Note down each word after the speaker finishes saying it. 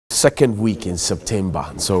second week in September,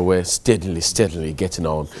 so we're steadily getting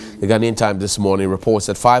on. The Ghanaian Times this morning reports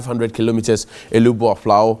that 500 kilometers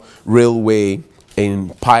Elubu-Aflao railway in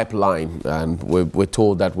pipeline, and we're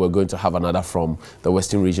told that we're going to have another from the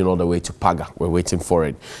Western region all the way to Paga. We're waiting for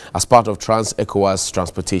it. As part of Trans-ECOWAS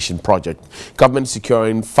transportation project, government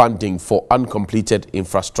securing funding for uncompleted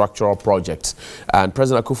infrastructural projects. And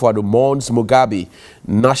President Akufo-Addo mourns Mugabe.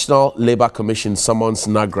 National Labour Commission summons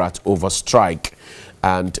Nagrat over strike.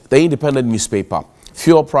 And the Independent newspaper,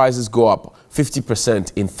 fuel prices go up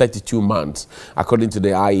 50% in 32 months, according to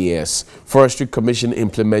the IES. Forestry Commission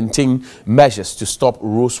implementing measures to stop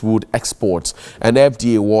rosewood exports, and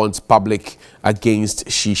FDA warns public against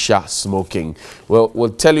shisha smoking. Well, we'll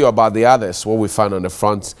tell you about the others, what we find on the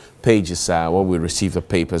front pages when we receive the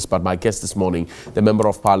papers. But my guest this morning, the Member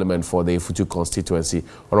of Parliament for the Ifutu constituency,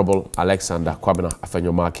 Honorable Alexander Kwabena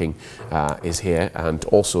Afenyo-Marking, is here, and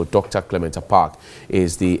also Dr. Clement Park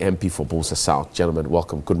is the MP for Builsa South. Gentlemen,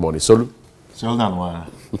 welcome. Good morning. Solu.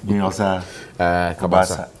 Kabasa.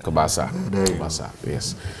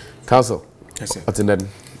 Yes. Council. Yes, sir. Attendant.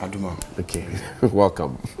 Aduma. Okay.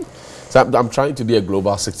 Welcome. So I'm trying to be a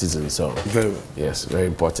global citizen, so Very well. yes, very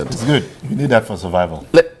important. It's good. You need that for survival.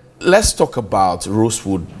 Let's talk about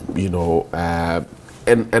rosewood,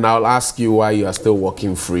 and I'll ask you why you are still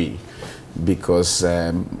working free, because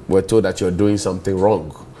we're told that you're doing something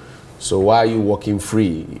wrong. So why are you working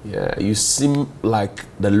free? You seem like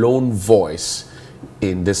the lone voice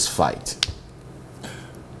in this fight.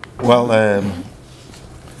 Well,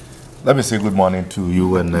 let me say good morning to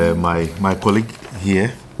you and my colleague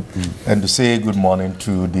here, and to say good morning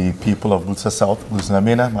to the people of Builsa South,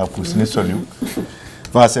 Businamena, Mapusini Solu.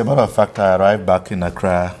 As a matter of fact, I arrived back in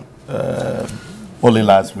Accra only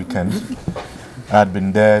last weekend. I had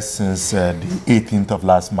been there since the 18th of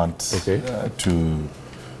last month to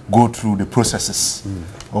go through the processes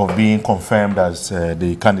of being confirmed as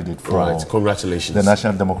the candidate for Congratulations. the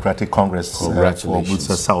National Democratic Congress for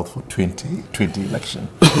Builsa South for 2020 election.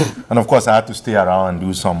 And of course, I had to stay around and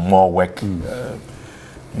do some more work,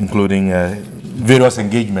 including various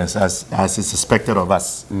engagements as is expected of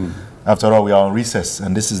us. After all, we are on recess,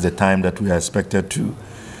 and this is the time that we are expected to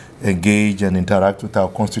engage and interact with our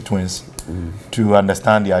constituents to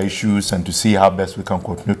understand their issues and to see how best we can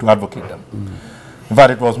continue to advocate them. In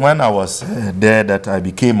fact, it was when I was there that I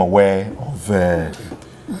became aware of a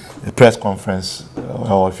press conference,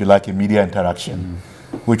 or if you like, a media interaction,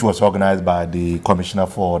 which was organized by the Commissioner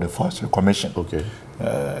for the Forestry Commission,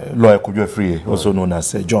 Lawyer Kudjo Free, also known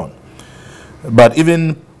as John. But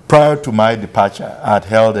even prior to my departure, I had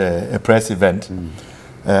held a press event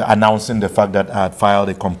announcing the fact that I had filed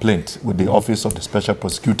a complaint with the Office of the Special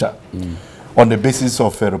Prosecutor on the basis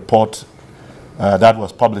of a report that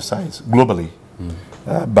was publicized globally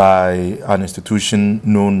by an institution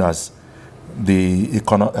known as the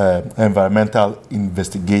Environmental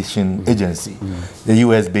Investigation Agency, a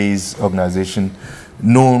US-based organization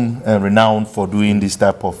known and renowned for doing this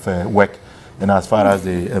type of work, and as far as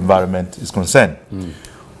the environment is concerned.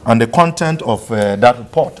 And the content of that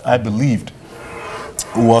report, I believed,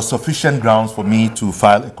 was sufficient grounds for me to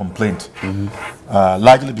file a complaint,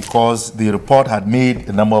 largely because the report had made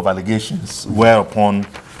a number of allegations, whereupon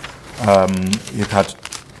it had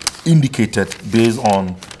indicated, based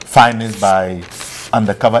on findings by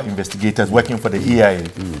undercover investigators working for the EIA,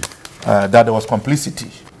 that there was complicity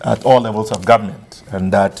at all levels of government,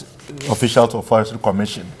 and that officials of Forestry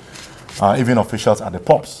Commission, even officials at the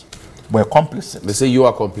ports, were complicit. They say you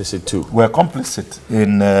are complicit too. Were complicit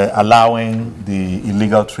in allowing the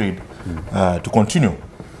illegal trade to continue.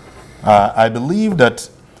 I believe that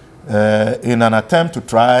in an attempt to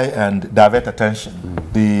try and divert attention,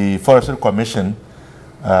 the Forestry Commission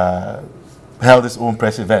held its own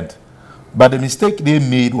press event. But the mistake they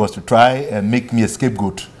made was to try and make me a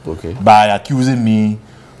scapegoat by accusing me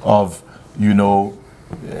of,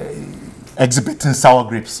 exhibiting sour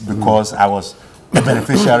grapes because I was a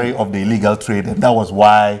beneficiary of the illegal trade, and that was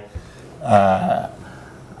why I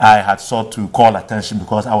had sought to call attention,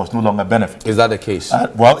 because I was no longer benefiting. Is that the case?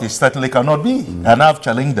 Well, it certainly cannot be. And I've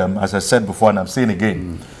challenged them, as I said before, and I'm saying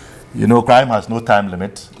again, crime has no time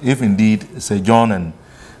limit. If indeed, say, John and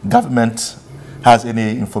government has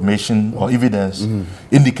any information or evidence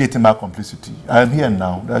indicating my complicity, I am here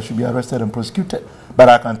now, that I should be arrested and prosecuted. But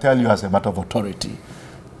I can tell you as a matter of authority,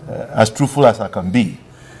 as truthful as I can be,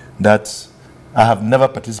 that I have never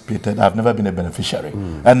participated, I have never been a beneficiary.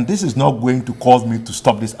 And this is not going to cause me to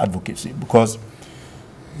stop this advocacy, because,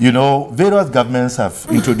 various governments have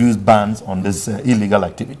introduced bans on this illegal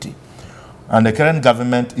activity. And the current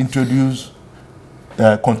government introduced,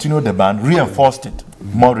 continued the ban, reinforced it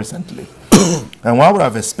more recently. And one would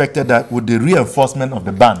have expected that with the reinforcement of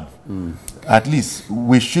the ban, at least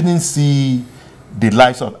we shouldn't see the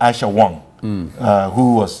likes of Aisha Wong,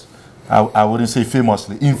 who was, I wouldn't say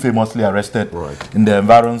infamously arrested in the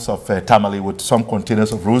environs of Tamale with some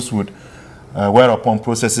containers of rosewood, whereupon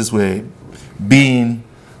processes were being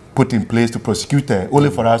put in place to prosecute her, only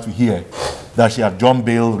for us to hear that she had drawn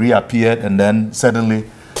bail, reappeared, and then suddenly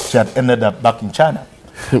she had ended up back in China.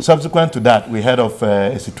 Subsequent to that, we heard of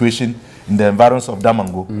a situation in the environs of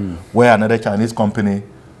Damango, where another Chinese company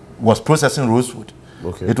was processing rosewood.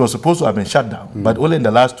 It was supposed to have been shut down, but only in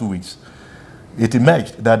the last 2 weeks, it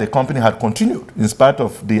emerged that the company had continued, in spite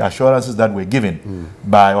of the assurances that were given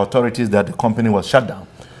by authorities that the company was shut down.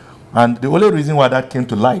 And the only reason why that came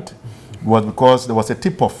to light was because there was a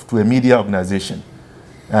tip-off to a media organization.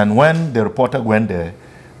 And when the reporter went there,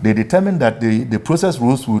 they determined that the processed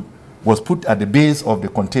rosewood was put at the base of the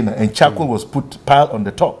container and charcoal was piled on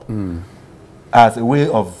the top as a way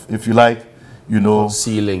of, if you like,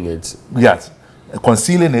 concealing it. Yes,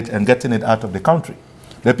 concealing it and getting it out of the country.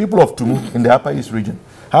 The people of Tumu in the Upper East region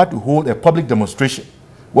had to hold a public demonstration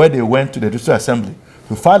where they went to the District Assembly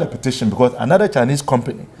to file a petition because another Chinese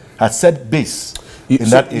company had set base in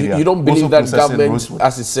that area. You don't believe that government, rosewood,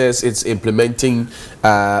 as it says, it's implementing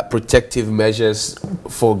protective measures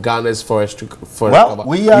for Ghana's forestry? Well,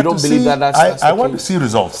 we have to see. I want to see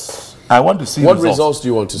results. I want to see what results do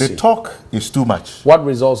you want to see? The talk is too much. What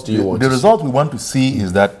results do you want to see? The result we want to see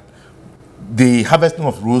is that the harvesting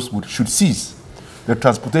of rosewood should cease. The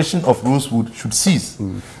transportation of rosewood should cease.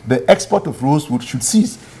 The export of rosewood should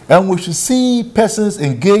cease. And we should see persons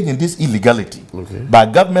engaged in this illegality by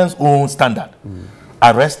government's own standard,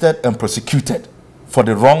 arrested and prosecuted for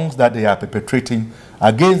the wrongs that they are perpetrating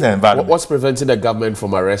against the environment. What's preventing the government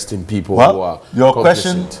from arresting people who are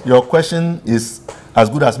complicit? Your question is as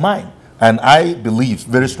good as mine. And I believe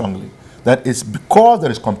very strongly that it's because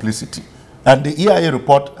there is complicity. And the EIA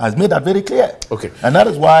report has made that very clear. And that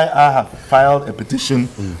is why I have filed a petition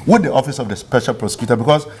with the Office of the Special Prosecutor,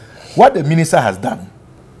 because what the minister has done,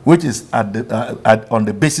 which is on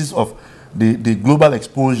the basis of the global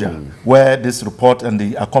exposure, where this report and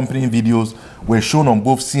the accompanying videos were shown on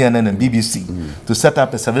both CNN and BBC, to set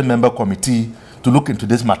up a 7-member committee to look into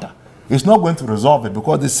this matter. It's not going to resolve it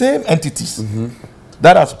because the same entities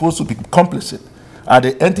that are supposed to be complicit are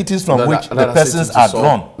the entities from which the persons are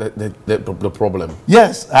drawn. The problem.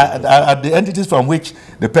 Yes, are the entities from which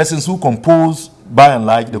the persons who compose, by and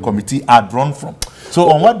large, the committee are drawn from. So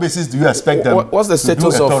on what basis do you expect them What's the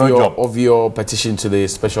status to do a thorough job? of your petition to the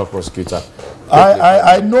special prosecutor?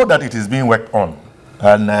 I know that it is being worked on.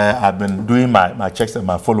 And I've been doing my checks and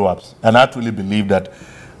my follow-ups. And I truly believe that,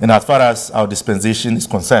 in as far as our dispensation is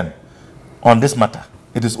concerned, on this matter,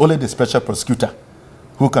 it is only the special prosecutor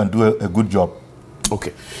who can do a good job.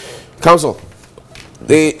 Okay. Counsel,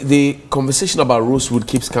 the conversation about rosewood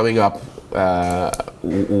keeps coming up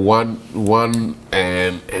one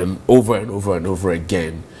and over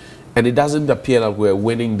again. And it doesn't appear that we're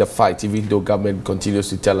winning the fight, even though government continues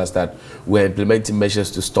to tell us that we're implementing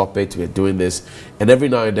measures to stop it, we're doing this. And every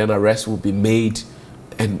now and then arrests will be made,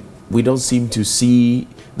 and we don't seem to see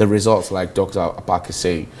the results, like Dr. Apak is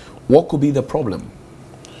saying. What could be the problem?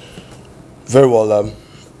 Very well.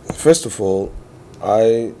 First of all,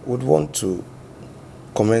 I would want to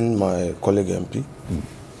commend my colleague MP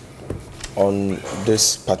on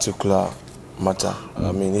this particular matter.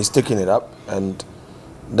 I mean, he's taking it up, and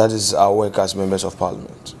that is our work as members of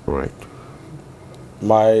parliament. Right.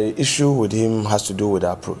 My issue with him has to do with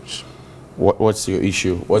the approach. What's your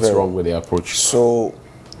issue? What's wrong with the approach? So,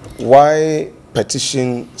 why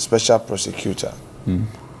petition special prosecutor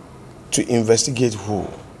to investigate who?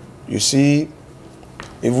 You see,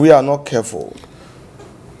 if we are not careful,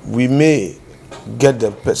 we may get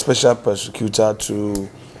the special prosecutor to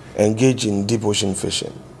engage in deep ocean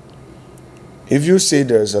fishing. If you say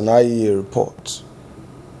there's an IEA report,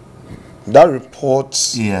 that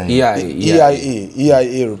report,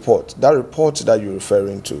 EIA report, that report that you're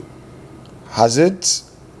referring to, has it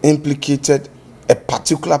implicated a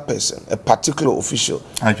particular person, a particular official?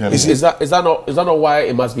 Actually, is that not why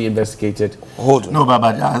it must be investigated? Hold on. No,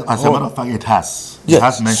 but as a matter of fact, it has. Yes, it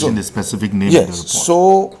has mentioned the specific name in the report.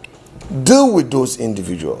 So deal with those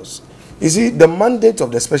individuals. You see, the mandate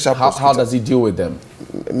of the special prosecutor... How does he deal with them?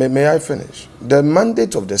 May I finish? The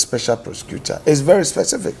mandate of the special prosecutor is very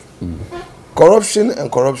specific. Corruption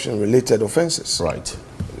and corruption-related offenses. Right.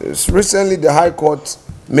 Recently, the High Court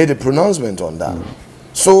made a pronouncement on that.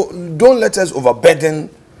 So don't let us overburden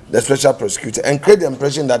the special prosecutor and create the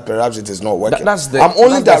impression that perhaps it is not working. That's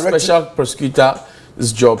the special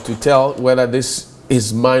prosecutor's job to tell whether this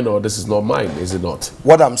is mine or this is not mine, is it not?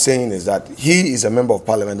 What I'm saying is that he is a member of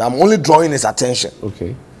parliament. I'm only drawing his attention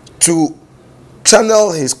to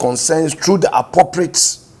channel his concerns through the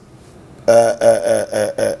appropriate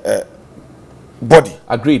body.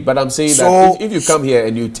 Agreed, but I'm saying that if you come here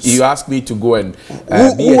and you ask me to go and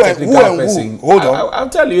be a technical person, hold on. I'll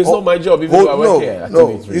tell you it's not my job. Even though I work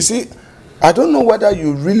here. You see, I don't know whether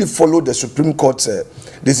you really follow the Supreme Court's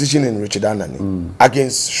decision in Richard Anani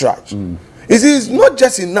against Shraj. It is not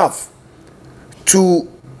just enough to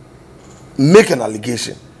make an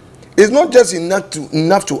allegation. It's not just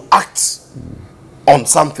enough to act on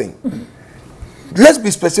something. Let's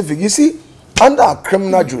be specific. You see, under our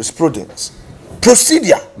criminal jurisprudence,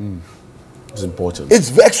 procedure is important.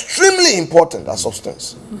 It's extremely important as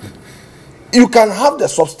substance. You can have the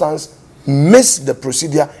substance, miss the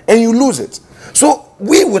procedure, and you lose it. So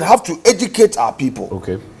we would have to educate our people.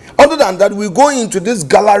 Other than that, we go into this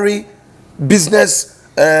gallery business,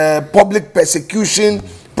 public persecution,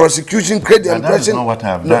 prosecution, create the impression. That is not what I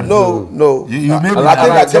have done. No. You may be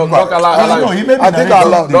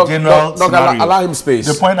allow him space.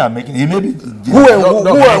 The point I'm making, he may be. Who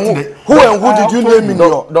and who did you name in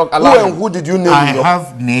your? Who and who did you name? I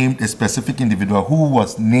have named a specific individual who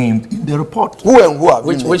was named in the report. Who and who have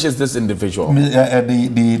which is this individual?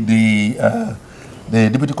 The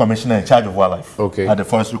Deputy Commissioner in charge of wildlife at the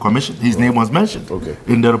Forestry Commission. His name was mentioned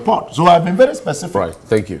in the report. So I've been very specific. Right,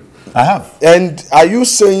 thank you. I have. And are you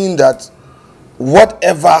saying that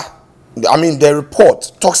whatever, I mean, the report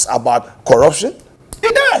talks about corruption?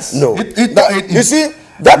 It does. No. You see,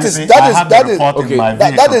 that is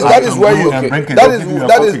where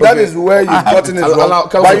you gotten it wrong.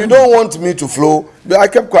 But you don't want me to flow. I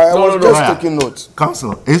kept quiet. I was just taking notes.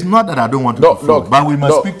 Counsel, it's not that I don't want to flow, but we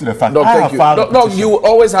must speak to the fact. You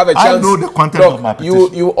always have a chance. I know the content of my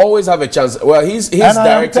petition. You always have a chance. Well, he's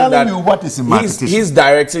directing that. You what is in my petition. He's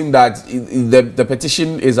directing that the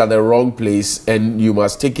petition is at the wrong place, and you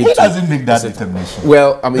must take it. He doesn't make that determination.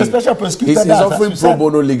 Well, I mean, the special prosecutor he's offering pro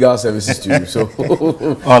bono legal services to you. So,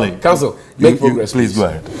 Ollie, Counsel, make progress. Please go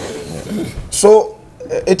ahead. So,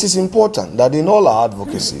 it is important that in all our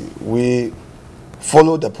advocacy, we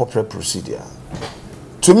follow the proper procedure.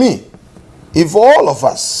 To me, if all of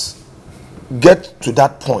us get to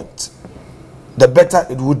that point, the better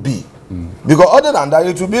it would be. Because other than that,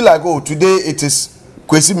 it will be like, oh, today it is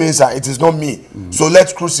Kwesi Mensah, it is not me. So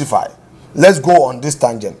let's crucify. Let's go on this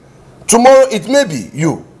tangent. Tomorrow it may be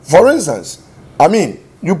you. For instance, I mean,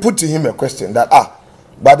 you put to him a question that,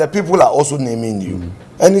 but the people are also naming you.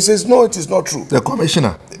 And he says, no, it is not true. The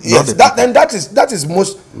commissioner. Yes, that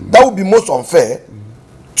would be most unfair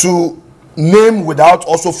to name without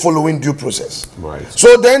also following due process. Right.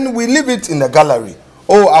 So then we leave it in the gallery.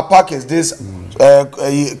 Oh, APAC is this,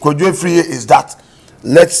 Kwadwo Free is that.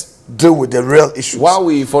 Let's deal with the real issues. While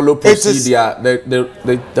we follow procedure,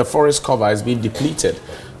 the forest cover is being depleted.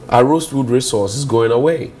 Our rosewood resource is going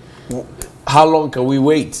away. How long can we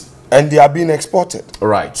wait? And they are being exported.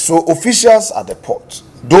 Right. So officials at the port,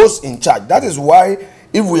 those in charge. That is why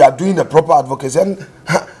if we are doing the proper advocacy, and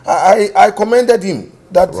I commended him.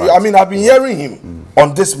 That I mean, I've been hearing him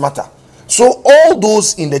on this matter. So all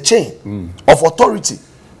those in the chain of authority,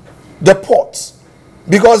 the ports,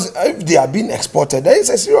 because if they are being exported, there is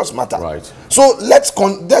a serious matter. Right. So let's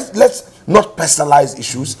not personalize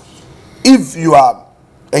issues. If you are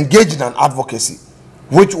engaged in an advocacy,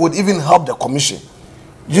 which would even help the commission,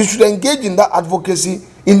 you should engage in that advocacy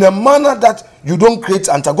in a manner that you don't create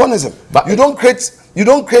antagonism. But you don't create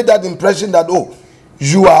that impression that, oh,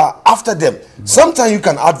 you are after them. Sometimes you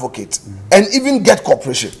can advocate and even get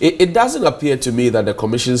cooperation. It doesn't appear to me that the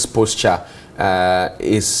commission's posture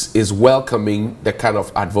is welcoming the kind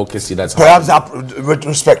of advocacy that's perhaps with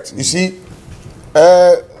respect. You see,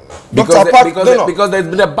 because there's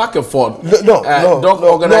been a back and forth. Doc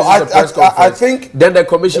organizes a press conference. I think then the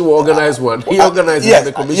commission will organize one. He organizes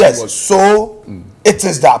the commission. Yes. So it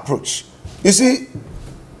is the approach. You see,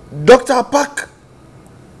 Dr. Apak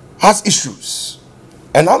has issues.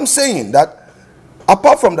 And I'm saying that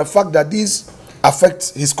apart from the fact that these affect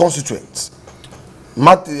his constituents,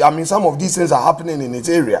 I mean, some of these things are happening in its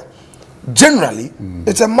area. Generally,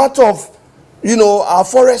 it's a matter of, our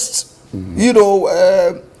forests,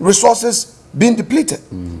 resources being depleted.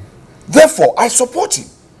 Therefore, I support him.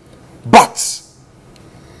 But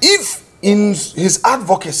if in his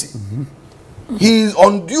advocacy, he is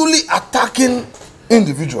unduly attacking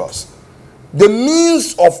individuals, the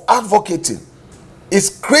means of advocating is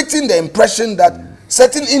creating the impression that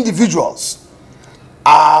certain individuals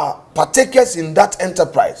are partakers in that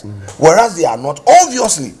enterprise, whereas they are not.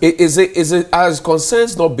 Obviously, is it as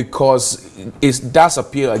concerns not because it does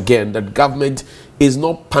appear again that government is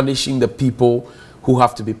not punishing the people who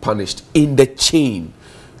have to be punished in the chain.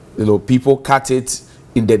 You know, people cut it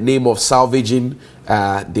in the name of salvaging,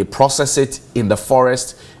 they process it in the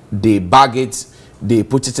forest, they bag it, they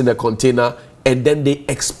put it in a container, and then they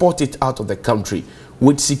export it out of the country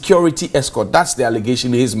with security escort. That's the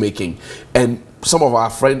allegation he's making. And some of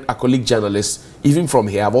our colleague journalists, even from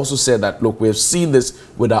here, have also said that, look, we have seen this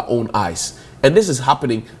with our own eyes. And this is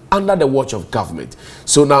happening under the watch of government.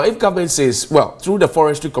 So now if government says, well, through the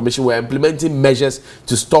Forestry Commission, we're implementing measures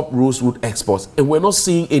to stop rosewood exports, and we're not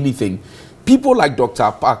seeing anything, people like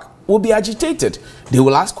Dr. Park will be agitated. They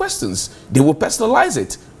will ask questions. They will personalize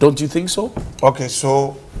it. Don't you think so? Okay,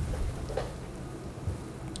 so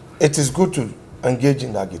it is good to engage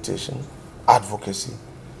in agitation, advocacy.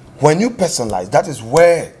 When you personalize, that is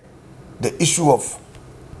where the issue of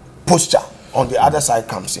posture on the other side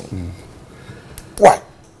comes in. Why?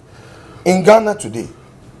 In Ghana today,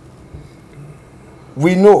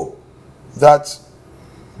 we know that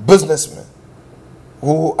businessmen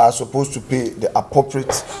who are supposed to pay the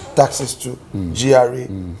appropriate taxes to GRA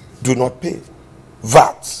do not pay.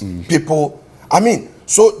 VAT, people, I mean,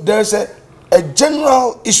 so there's a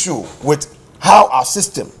general issue with how our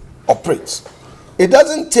system operates. It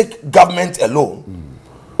doesn't take government alone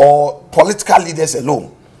or political leaders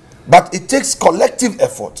alone, but it takes collective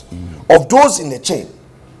effort of those in the chain.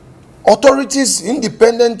 Authorities,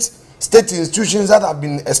 independent state institutions that have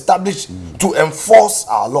been established to enforce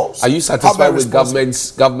our laws. Are you satisfied with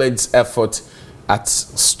government's effort at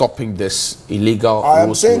stopping this illegal? I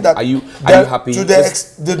am saying that are you happy? To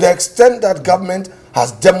the extent that government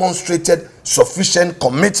has demonstrated sufficient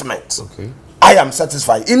commitment, I am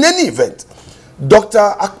satisfied. In any event,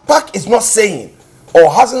 Dr. Park is not saying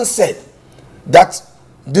or hasn't said that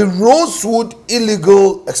the rosewood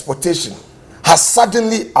illegal exportation has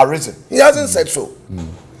suddenly arisen. He hasn't said so.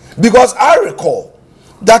 Because I recall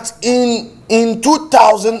that in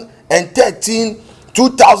 2013,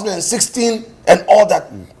 2016, and all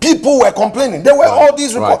that, people were complaining. There were all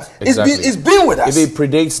these reports. Exactly. It's been with us. It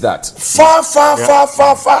predates that.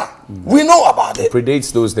 Far. We know about it. It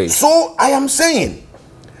predates those days. So I am saying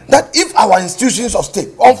that if our institutions of state,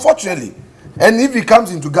 unfortunately, and if he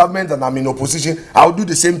comes into government and I'm in opposition, I will do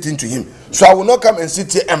the same thing to him. So I will not come and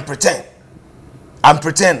sit here and pretend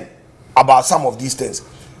about some of these things.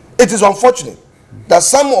 It is unfortunate that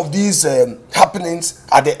some of these happenings,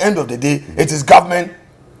 at the end of the day, it is government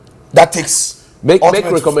that takes make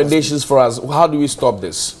recommendations for us. How do we stop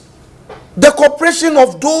this? The cooperation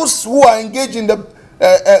of those who are engaged in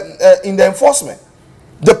the enforcement,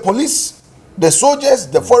 the police, the soldiers,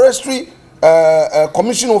 the forestry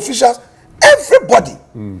commission officials, everybody,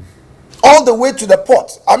 all the way to the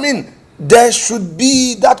port. I mean, there should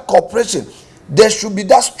be that cooperation. There should be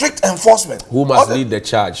that strict enforcement. Who must lead the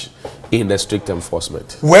charge in the strict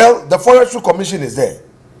enforcement? Well, the Forestry Commission is there.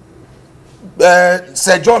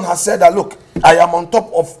 Sir John has said that, look, I am on top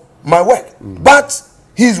of my work. But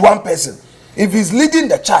he's one person. If he's leading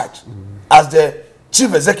the charge as the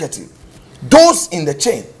chief executive, those in the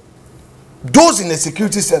chain, those in the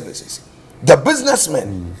security services, the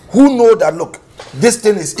businessmen who know that, look, this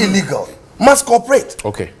thing is illegal, must cooperate.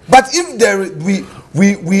 Okay. But if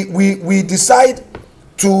we decide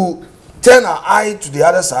to turn our eye to the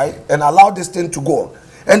other side and allow this thing to go on,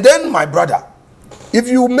 and then, my brother, if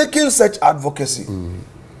you're making such advocacy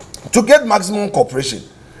to get maximum cooperation,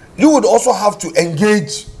 you would also have to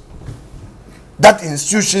engage that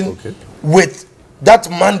institution with that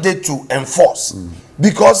mandate to enforce,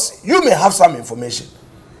 because you may have some information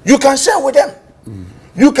you can share with them.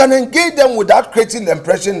 You can engage them without creating the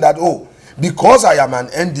impression that, oh, because I am an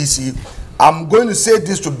NDC, I'm going to say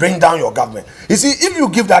this to bring down your government. You see, if you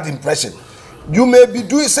give that impression, you may be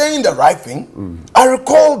saying the right thing. I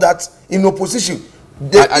recall that in opposition,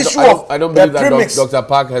 I don't believe that Dr.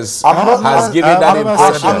 Park has given that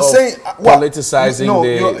impression of politicizing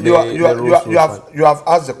the rules. You have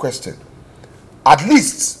asked the question. At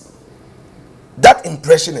least that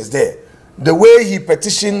impression is there. The way he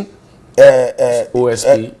petitioned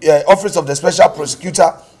OSP, Office of the Special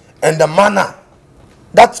Prosecutor, and the manner,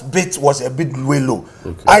 that bit was a bit way low.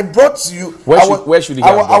 I brought you. Where should he go?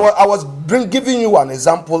 I was giving you an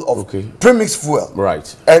example of premix fuel,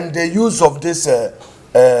 right, and the use of this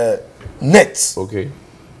nets.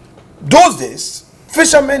 Those days,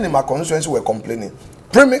 fishermen in my constituency were complaining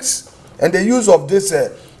premix and the use of this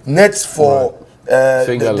nets for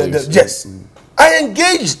yes. I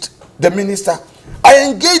engaged the minister. I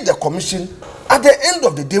engaged the commission. At the end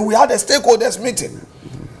of the day, we had a stakeholders meeting.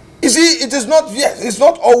 You see, it is not, it's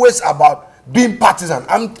not always about being partisan.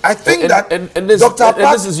 I think that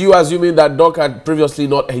this is you assuming that Doc had previously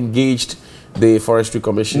not engaged the Forestry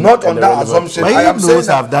Commission? Not on that assumption. I am saying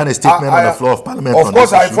I've done a statement on the floor of Parliament. Of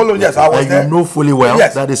course, I follow. Yes, I was there. You know fully well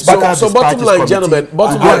that is so bottom line, gentlemen.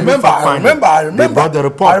 I remember. They brought the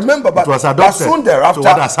report. I remember, but it was adopted. Soon thereafter, so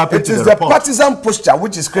what has happened it is the partisan posture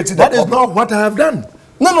which is creating that. That is not what I have done.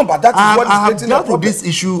 No, but that is what is creating the problem. I have dealt with this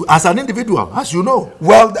issue as an individual, as you know.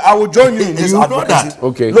 Well, I will join you in this advocacy.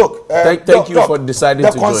 Okay. Look, thank you for deciding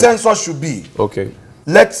to join. The consensus should be, okay,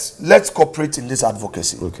 let's cooperate in this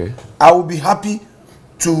advocacy. Okay. I will be happy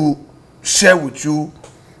to share with you,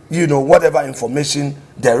 whatever information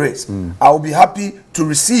there is. I will be happy to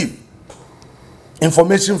receive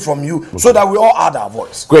information from you so that we all add our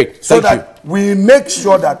voice. Great. So that we make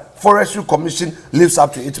sure that Forestry Commission lives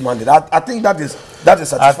up to its mandate. I think that is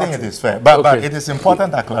satisfactory. I think it is fair. But it is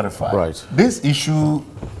important to clarify. Right. This issue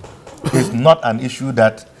is not an issue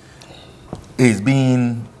that is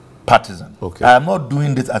being partisan. Okay. I am not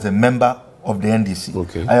doing this as a member of the NDC.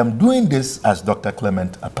 Okay. I am doing this as Dr.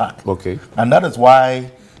 Clement Apak. Okay. And that is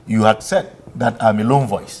why you had said that I'm a lone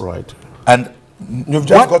voice. Right. And you've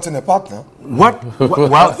just gotten a partner. What?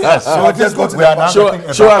 Well, yes. So I've just gotten we are now show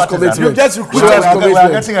us commitment. You've just recruited. We are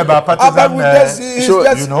getting about partisan.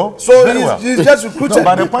 He's just recruited. No,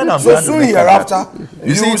 but the point I'm so soon hereafter,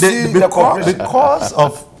 you see because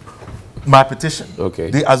of my petition. Okay.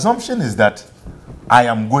 The assumption is that I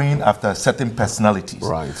am going after certain personalities.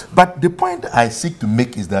 Right. But the point I seek to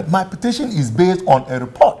make is that my petition is based on a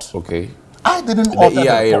report. Okay. I didn't author the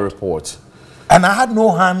EIA the report. And I had no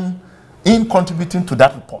hand in contributing to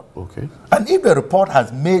that report. Okay. And if the report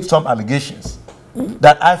has made some allegations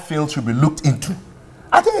that I feel should be looked into,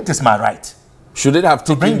 I think it is my right. Should it have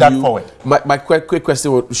to bring that forward? My quick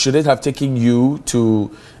question was, should it have taken you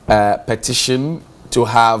to petition to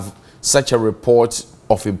have such a report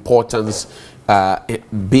of importance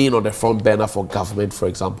being on the front burner for government, for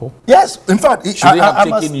example? Yes, in fact,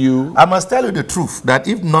 I must tell you the truth, that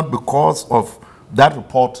if not because of that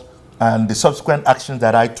report and the subsequent actions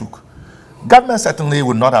that I took, government certainly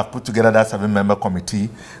would not have put together that 7-member committee.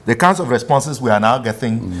 The kinds of responses we are now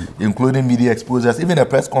getting, including media exposures, even a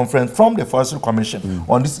press conference from the Forestry Commission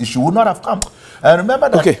on this issue would not have come. And remember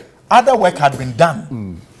that other work had been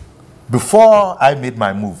done before I made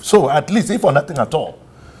my move. So at least, if for nothing at all,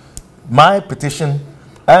 my petition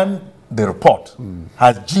and the report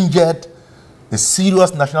has gingered a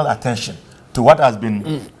serious national attention to what has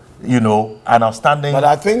been, an outstanding But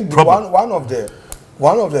I think problem.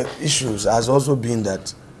 One of the issues has also been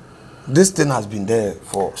that this thing has been there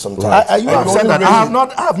for some time. I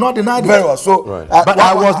have not denied it. Very well. So, but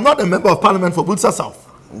I was not a member of Parliament for Bulsa South.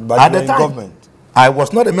 But at the in time, government. I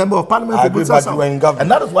was not a member of Parliament for Bulsa South. And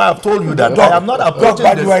that is why I've told you that I am not approaching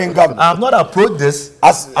this. I have not approached this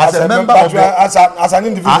as a member of as an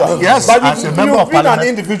individual. Yes, but as a member of been Parliament, an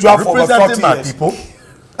individual for representing 40 my years. people.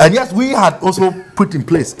 And yes, we had also put in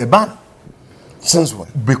place a ban. Since when?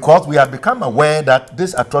 Because we had become aware that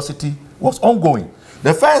this atrocity was ongoing.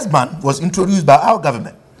 The first ban was introduced by our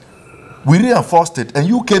government. We reinforced it, and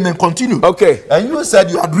you came and continued. Okay. And you said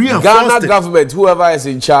you had reinforced Ghana government, whoever is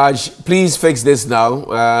in charge, please fix this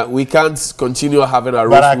now. We can't continue having a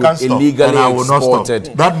road food illegally exported.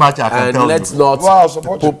 That much I can tell you. And let's not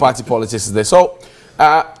put party politics in there. So,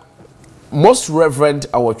 Most Reverend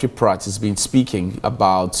Awotri Pratt has been speaking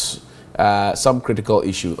about some critical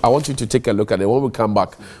issue. I want you to take a look at it. When we come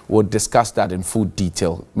back, we'll discuss that in full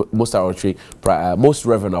detail. Most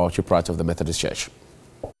Reverend Awotri Pratt of the Methodist Church.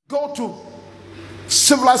 Go to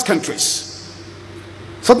civilized countries.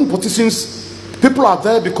 Certain politicians, people are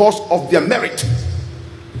there because of their merit,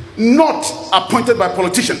 not appointed by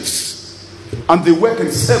politicians, and they work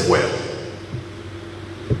and serve well.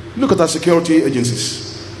 Look at our security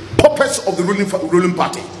agencies, puppets of the ruling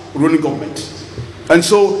party, ruling government. And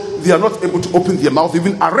so they are not able to open their mouth,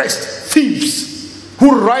 even arrest thieves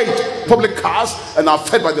who ride public cars and are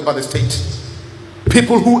fed by the state.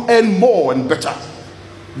 People who earn more and better,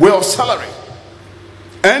 well salary,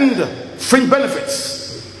 and fringe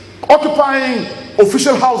benefits, occupying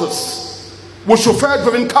official houses with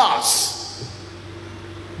chauffeur-driven cars.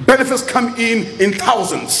 Benefits come in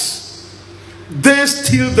thousands. They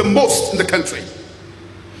steal the most in the country.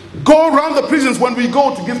 Go around the prisons when we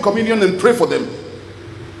go to give communion and pray for them.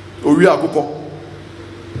 Owi Agupo,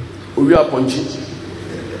 Owi Aponchi,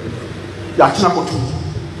 Yachina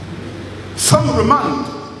Kotu. Some remand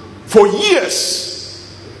for years.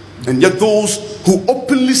 And yet those who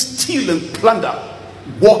openly steal and plunder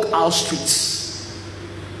walk our streets.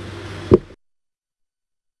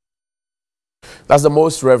 That's the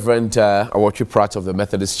Most Reverend Awotri Pratt of the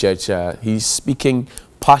Methodist Church. He's speaking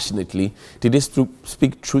passionately. Did he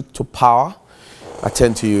speak truth to power? I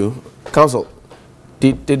turn to you. Counsel,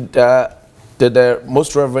 did Did the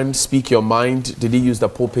Most Reverend speak your mind? Did he use the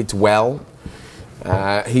pulpit well?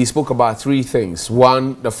 He spoke about three things.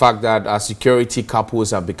 One, the fact that our security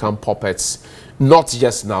couples have become puppets, not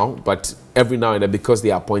just now, but every now and then, because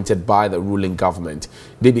they are appointed by the ruling government,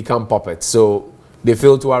 they become puppets. So they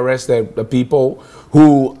fail to arrest the people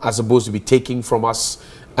who are supposed to be taking from us,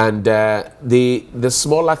 and the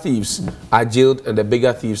smaller thieves are jailed and the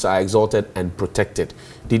bigger thieves are exalted and protected.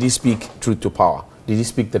 Did he speak truth to power? Did he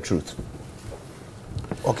speak the truth?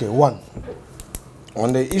 Okay, one,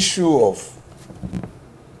 on the issue of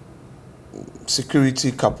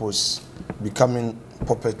security couples becoming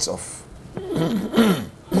puppets of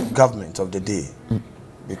government of the day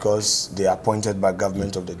because they are appointed by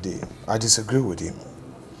government of the day, I disagree with him,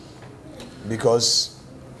 because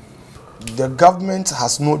the government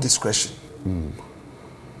has no discretion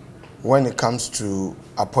when it comes to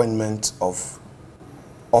appointment of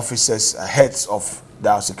officers, heads of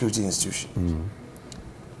the security institution.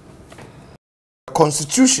 The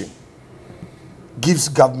Constitution gives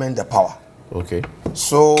government the power. Okay.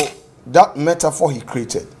 So that metaphor he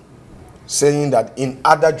created, saying that in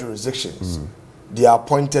other jurisdictions they are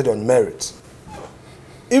appointed on merit.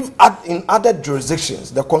 If in other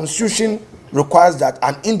jurisdictions the Constitution requires that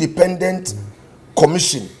an independent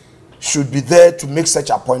commission should be there to make such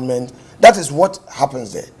appointment, that is what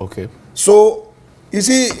happens there. Okay. So you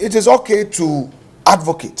see, it is okay to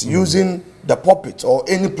advocate using the pulpit or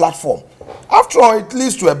any platform. After all, it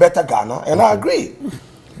leads to a better Ghana, and I agree.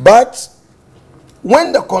 But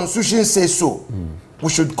when the Constitution says so, we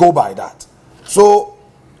should go by that. So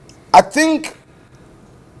I think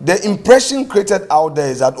the impression created out there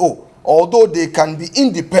is that, oh, although they can be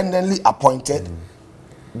independently appointed,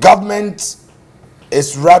 government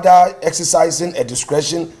is rather exercising a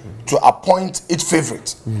discretion to appoint its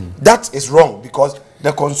favorite. That is wrong, because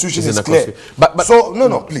the Constitution is clear. But so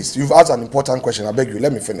no, please, you've asked an important question. I beg you,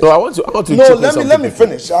 let me finish. No, I want to. No, let me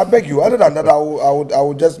finish. I beg you. Other than that, I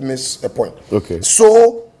would just miss a point. Okay.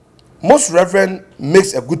 So, Most Reverend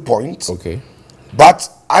makes a good point. Okay. But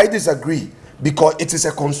I disagree, because it is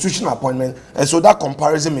a constitutional appointment, and so that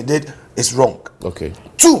comparison he did is wrong. Okay.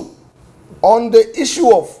 Two, on the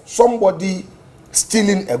issue of somebody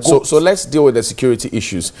stealing a goat. So let's deal with the security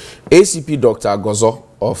issues. ACP Dr. Gozo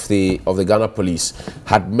of the Ghana Police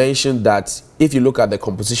had mentioned that if you look at the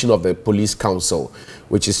composition of the police council,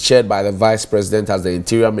 which is chaired by the vice president, has the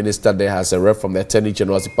interior minister, there has a rep from the attorney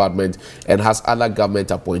general's department, and has other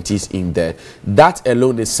government appointees in there, that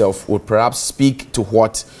alone itself would perhaps speak to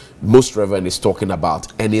what Most Reverend is talking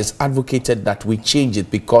about, and is advocated that we change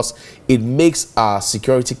it because it makes our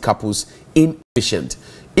security couples inefficient.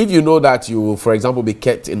 If you know that you will, for example, be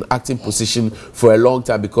kept in acting position for a long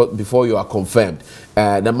time before you are confirmed,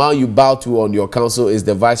 the man you bow to on your council is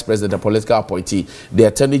the vice president, a political appointee. The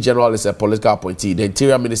attorney general is a political appointee. The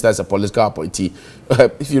interior minister is a political appointee.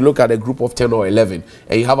 If you look at a group of 10 or 11,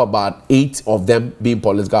 and you have about 8 of them being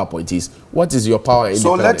political appointees, what is your power and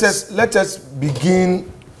independence? So let us begin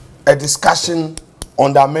a discussion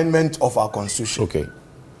on the amendment of our Constitution. Okay.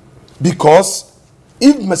 Because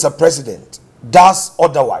if Mr. President does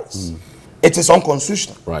otherwise, it is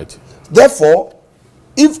unconstitutional. Right. Therefore,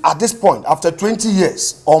 if at this point, after 20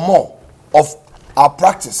 years or more of our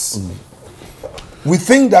practice, we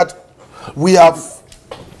think that we have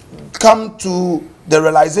come to the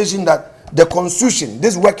realization that the Constitution,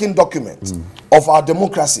 this working document of our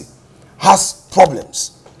democracy, has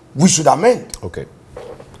problems, we should amend. Okay.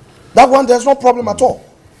 That one, there's no problem at all.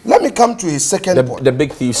 Let me come to a second point. The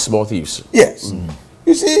big thieves, small thieves. Yes.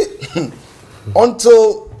 You see,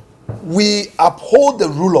 until we uphold the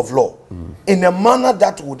rule of law in a manner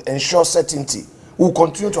that would ensure certainty, we will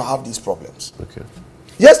continue to have these problems. Okay.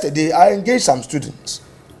 Yesterday, I engaged some students,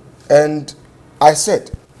 and I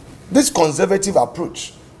said, this conservative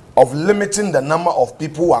approach of limiting the number of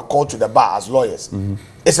people who are called to the bar as lawyers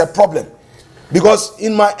is a problem. Because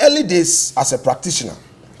in my early days as a practitioner,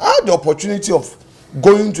 I had the opportunity of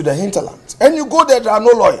going to the hinterland, and you go there are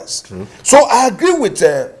no lawyers. So I agree with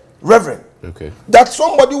Reverend that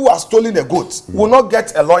somebody who has stolen a goat will not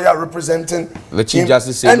get a lawyer representing the Chief him,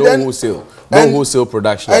 Justice said no wholesale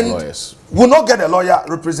production of lawyers. Will not get a lawyer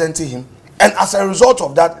representing him, and as a result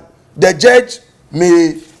of that, the judge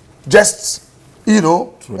may just,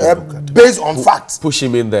 based on facts, push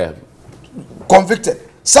him in there, convicted.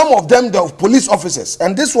 Some of them, the police officers,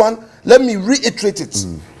 and this one, let me reiterate it.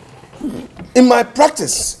 In my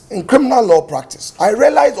practice, in criminal law practice, I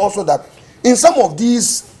realized also that in some of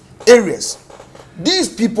these areas, these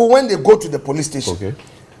people, when they go to the police station,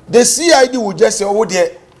 the CID will just say, oh,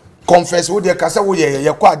 they confess, oh, they kasa, oh,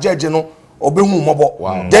 judge, no,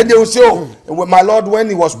 then they will say, oh, my lord, when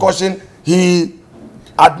he was cautioned, he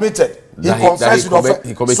admitted, he confessed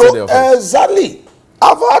he committed the offense. Exactly.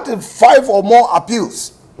 I've had 5 or more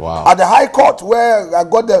appeals at the High Court where I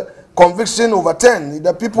got the conviction overturned.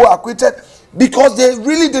 The people acquitted because they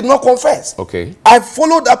really did not confess. Okay. I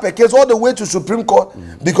followed up a case all the way to Supreme Court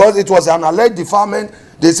because it was an alleged defilement.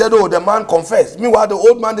 They said, oh, the man confessed. Meanwhile, the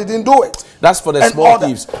old man didn't do it. That's for the small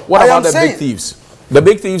thieves. What about the big thieves? The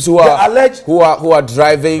big thieves who are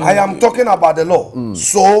driving. I am talking about the law.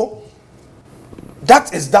 So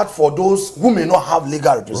that is that for those who may not have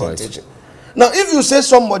legal representation. Right. Now, if you say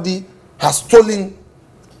somebody has stolen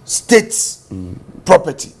state's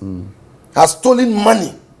property, has stolen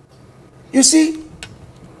money, you see,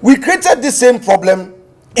 we created the same problem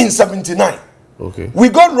in 79. Okay. We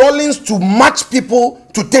got Rawlings to match people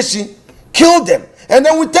to Teshi, kill them. And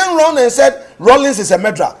then we turned around and said, Rawlings is a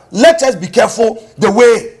murderer. Let us be careful the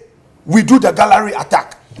way we do the gallery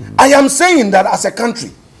attack. I am saying that as a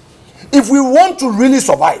country, if we want to really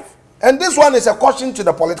survive, and this one is a caution to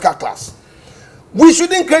the political class, we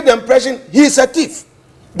shouldn't create the impression he is a thief.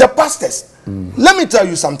 The pastors. Let me tell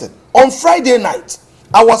you something. On Friday night,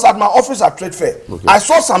 I was at my office at Trade Fair. Okay. I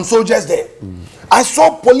saw some soldiers there. I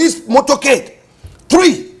saw police motorcade.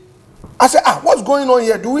 3. I said, what's going on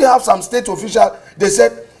here? Do we have some state official? They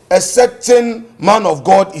said, a certain man of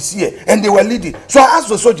God is here. And they were leading. So I asked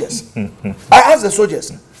the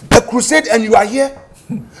soldiers. A crusade and you are here?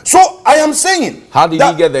 So I am saying. How did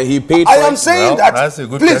he get there? He paid for I am saying that. Please,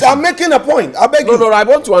 question. I'm making a point. I beg you. No, I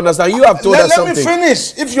want to understand. You have told us something. Let me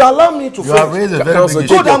finish. If you allow me to finish.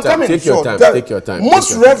 Take your time.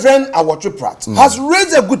 Most Reverend Awatri Pratt has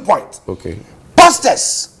raised a good point. Okay.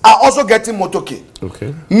 Pastors are also getting motorcade.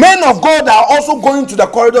 Okay. Men of God are also going to the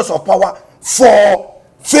corridors of power for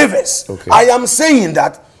favors. Okay. I am saying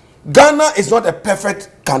that Ghana is not a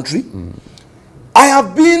perfect country. I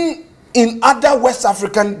have been in other West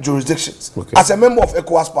African jurisdictions as a member of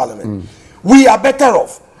ECOWAS Parliament. We are better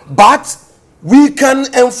off, but we can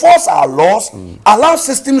enforce our laws, allow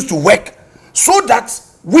systems to work so that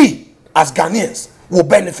we as Ghanaians will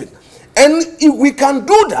benefit. And if we can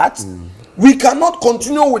do that, we cannot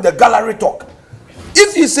continue with the gallery talk.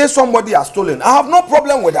 If you say somebody has stolen, I have no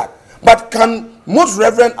problem with that. But can Most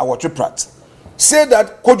Reverend Awatri Pratt say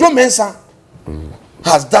that Kojo Mensah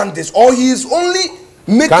has done this, or he is only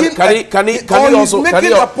making a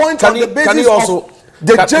point on the basis of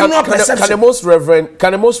the general perception?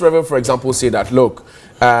 Can the Most Reverend, for example, say that, look,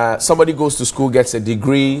 somebody goes to school, gets a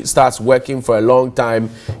degree, starts working for a long time,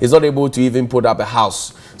 is not able to even put up a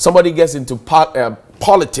house. Somebody gets into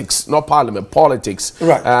politics, not parliament, politics.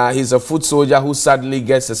 Right. He's a foot soldier who suddenly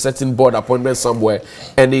gets a certain board appointment somewhere,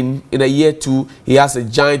 and in a year 2, he has a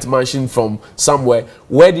giant mansion from somewhere.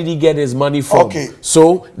 Where did he get his money from? Okay.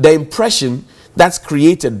 So the impression that's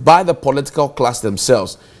created by the political class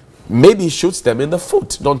themselves maybe shoots them in the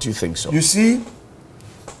foot. Don't you think so? You see,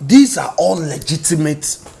 these are all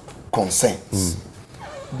legitimate concerns.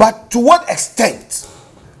 But to what extent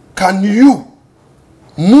can you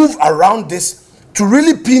move around this to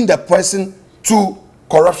really pin the person to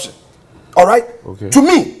corruption? All right? Okay. To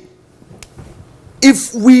me,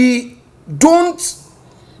 if we don't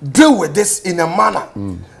deal with this in a manner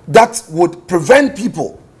that would prevent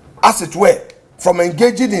people, as it were, from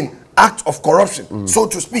engaging in acts of corruption, so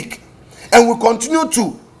to speak, and we continue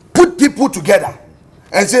to put people together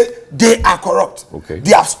and say they are corrupt,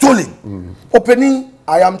 they have stolen. Opening,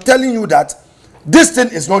 I am telling you that this thing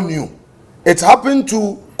is not new. It happened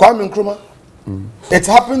to Kwame Nkrumah. It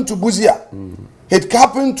happened to Buzia. It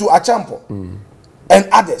happened to Achampo and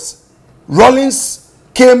others. Rawlings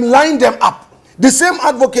came, lined them up. The same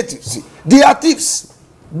advocates, they are thieves.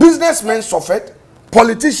 Businessmen suffered,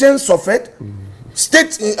 politicians suffered,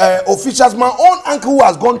 state officials. My own uncle who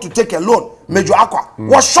has gone to take a loan, Major Aqua,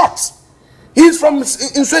 was shot. He's from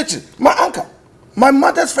Nswechi, my uncle, my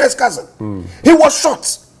mother's first cousin. He was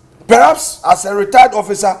shot. Perhaps as a retired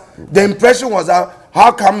officer, the impression was that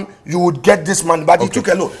how come you would get this money, but he took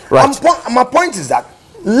a loan. Right. My point is that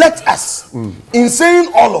let us, in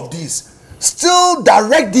saying all of these, still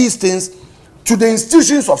direct these things to the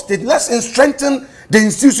institutions of state. Let's strengthen the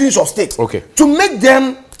institutions of state to make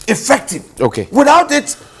them effective. Without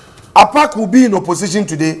it, APAC will be in opposition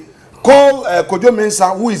today. Call Kojo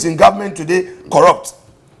Mensah, who is in government today, corrupt.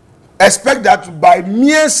 Expect that by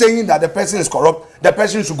mere saying that the person is corrupt, the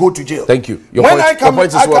person should go to jail. Thank you. When I come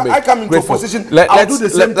into opposition, I'll do the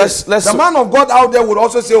same thing. The man of God out there would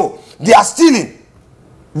also say, oh, they are stealing.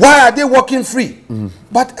 Why are they walking free?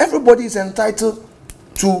 But everybody is entitled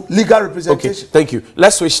to legal representation. Okay, thank you.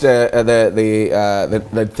 Let's switch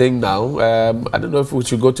the thing now. I don't know if we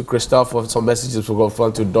should go to Christophe for some messages. We'll go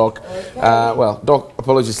on to Doc. Okay. Well, Doc,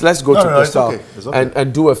 apologies. Let's go to Christophe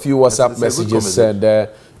and do a few WhatsApp messages. And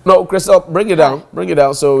no, Christophe, bring it down. Bring it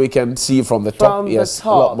down so we can see from the top. Yes, a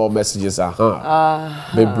lot more messages.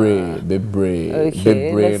 Bebre,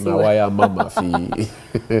 Nawaya Mama Fi.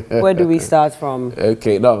 Where do we start from?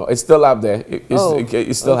 Okay, no, it's still up there.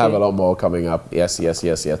 You still have a lot more coming up. Yes.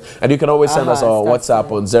 And you can always send us our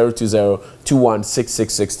WhatsApp on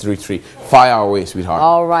 020-21666633. Fire away, sweetheart.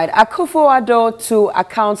 All right. Akufo-Addo to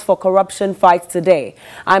account for corruption fight today.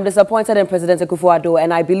 I'm disappointed in President Akufo-Addo,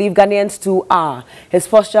 and I believe Ghanaians too are. His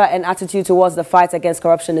posture and attitude towards the fight against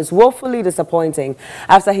corruption is woefully disappointing.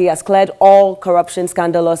 After he has cleared all corruption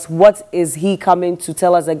scandalous, what is he coming to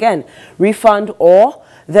tell us again? Refund or?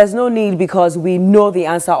 There's no need because we know the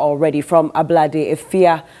answer already. From Ablade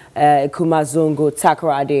Efia Kumazongo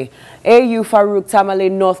Takoradi. AU Farouk Tamale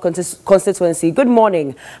North Constituency. Good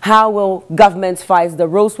morning. How will government fight the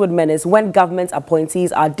Rosewood menace when government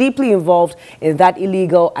appointees are deeply involved in that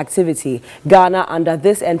illegal activity? Ghana under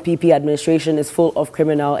this NPP administration is full of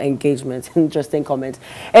criminal engagement. Interesting comment.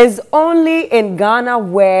 It's only in Ghana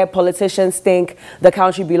where politicians think the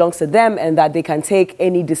country belongs to them and that they can take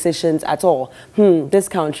any decisions at all. This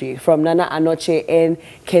country. From Nana Anoche in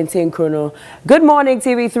Kentin Krono. Good morning,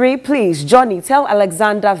 TV3. Please, Johnny, tell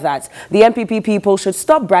Alexander that the NPP people should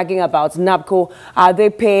stop bragging about NABCO. Are they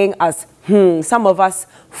paying us? Some of us,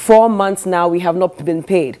 4 months now, we have not been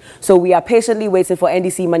paid. So we are patiently waiting for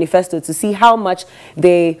NDC manifesto to see how much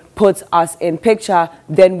they put us in picture.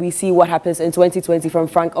 Then we see what happens in 2020. From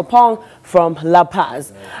Frank Opong from La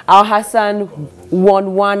Paz. Al Hassan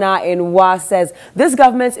Wanwana in Wa says, this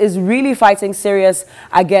government is really fighting serious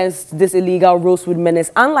against this illegal Rosewood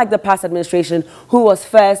menace. Unlike the past administration, who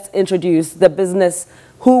first introduced the business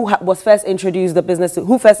to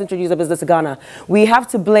Ghana. We have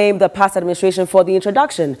to blame the past administration for the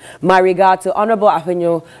introduction. My regard to Honorable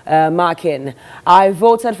Afenyo Markin. I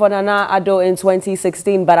voted for Nana Addo in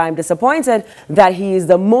 2016, but I'm disappointed that he is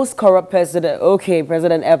the most corrupt president. Okay,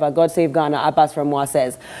 president ever. God save Ghana. Abbas from Wa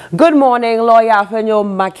says. Good morning, lawyer Afenyo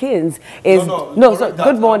Markins.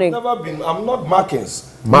 Good morning. I'm not Markins.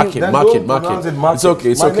 Market. It's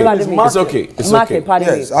okay. It's okay.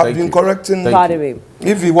 Yes, I've been correcting. Pardon me.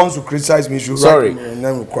 If he wants to criticize me, he should write me and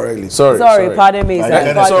then correctly. Sorry, pardon me.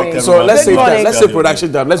 So let's say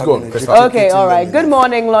production time. Let's go. Okay, all right. Good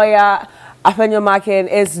morning, lawyer. Afenyo Markin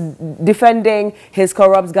is defending his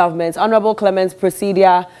corrupt government. Honorable Clement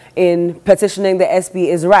Presidia in petitioning the SP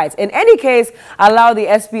is right. In any case, allow the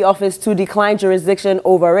SP office to decline jurisdiction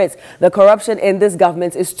over it. The corruption in this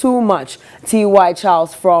government is too much. T.Y.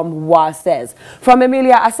 Charles from WA says. From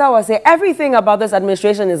Emilia Asawa say, everything about this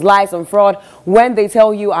administration is lies and fraud. When they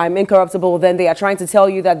tell you I'm incorruptible, then they are trying to tell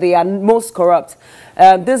you that they are most corrupt.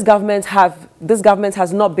 This government has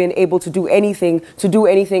not been able to do anything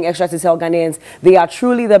extra to tell Ghanaians they are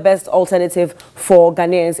truly the best alternative for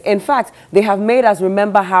Ghanaians. In fact, they have made us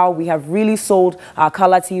remember how we have really sold our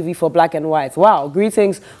color TV for black and white. Wow.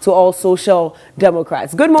 Greetings to all social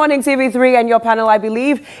democrats. Good morning, TV3 and your panel. I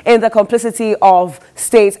believe in the complicity of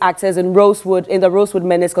state actors in the Rosewood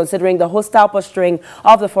menace, considering the hostile posturing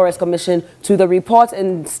of the Forest Commission to the report,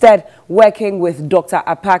 instead working with Dr.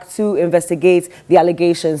 Apak to investigate the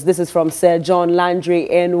allegations. This is from Sir John Landry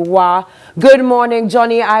in Wa. Good morning,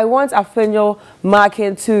 Johnny. I want Afenyo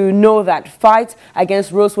Markin to know that fight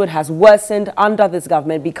against Rosewood has worsened under this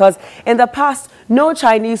government because in the past, no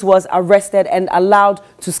Chinese was arrested and allowed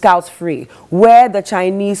to scout free. Where are the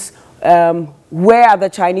Chinese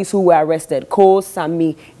who were arrested? Ko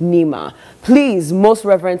Sami Nima. Please, Most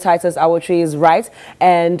Reverend Titus Awotri is right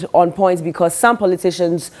and on point because some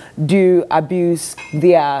politicians do abuse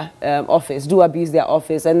their office.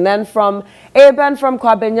 And then from Eben from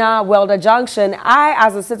Kwabenya, Welder Junction, I,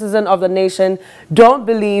 as a citizen of the nation, don't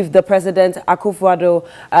believe the President Akufo-Addo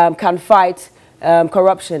can fight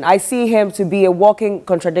corruption. I see him to be a walking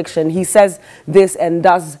contradiction. He says this and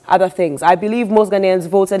does other things. I believe most Ghanaians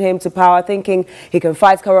voted him to power thinking he can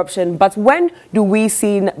fight corruption. But what do we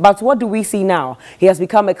see now? He has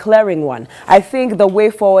become a clearing one. I think the way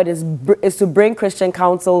forward is to bring Christian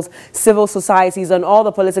councils, civil societies, and all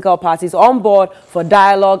the political parties on board for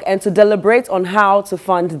dialogue and to deliberate on how to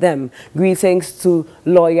fund them. Greetings to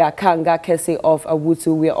lawyer Kanga Kese of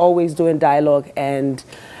Awutu. We are always doing dialogue and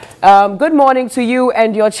good morning to you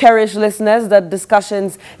and your cherished listeners. The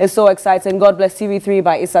discussions is so exciting. God bless TV3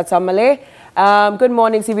 by Issa Tamale. Good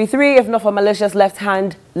morning, TV3. If not for malicious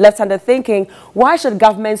left-handed thinking, why should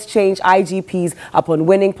governments change IGPs upon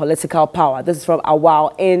winning political power? This is from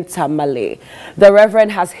Awal in Tamale. The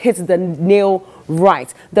Reverend has hit the nail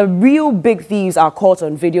right. The real big thieves are caught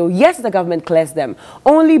on video. Yes, the government clears them.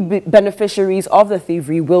 Only beneficiaries of the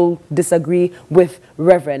thievery will disagree with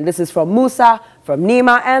Reverend. This is from Musa, from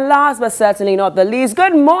Nima, and last but certainly not the least,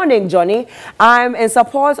 good morning, Johnny. I'm in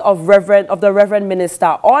support of the Reverend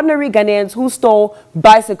Minister. Ordinary Ghanaians who stole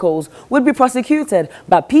bicycles would be prosecuted,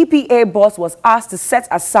 but PPA boss was asked to step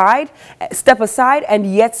aside,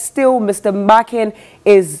 and yet still Mr. Makin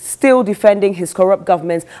is still defending his corrupt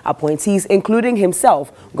government's appointees, including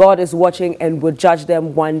himself. God is watching and will judge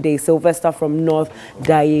them one day. Sylvester from North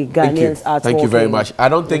Dai, Ghanaians are Thank you very much. I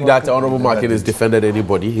don't think that Honorable Makin has defended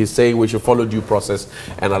anybody. He's saying we should follow due process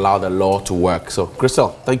and allow the law to work. So, Crystal,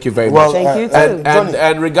 thank you very much. Thank you too.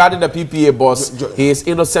 And regarding the PPA boss, he is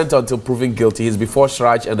innocent until proven guilty. He's before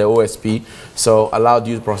Shraj and the OSP, so allow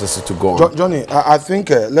due processes to go on. Johnny, I think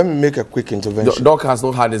let me make a quick intervention. Doc has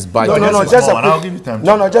not had his bite.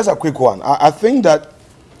 Just a quick one. I think that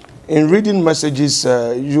in reading messages,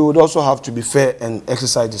 you would also have to be fair and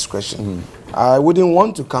exercise discretion. I wouldn't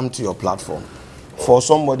want to come to your platform for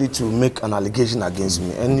somebody to make an allegation against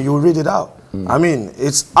me and you read it out. I mean,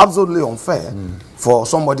 it's absolutely unfair for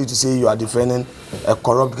somebody to say you are defending a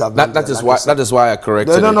corrupt government. That is why I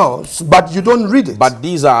corrected it. No, but you don't read it. But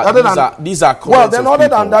these are comments. Well, then other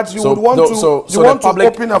than that, you would want to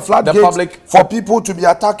open a floodgate for people to be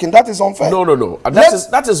attacking. That is unfair. No.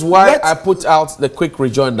 That is why I put out the quick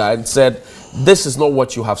rejoinder and said, this is not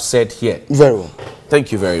what you have said here. Very well.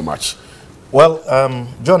 Thank you very much. Well,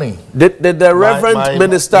 Johnny, did the Reverend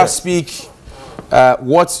Minister speak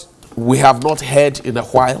what we have not heard in a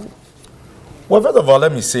while? Well, first of all,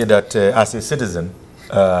 let me say that as a citizen,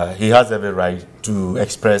 he has every right to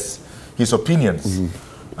express his opinions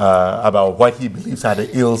about what he believes are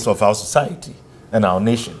the ills of our society and our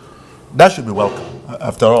nation. That should be welcome.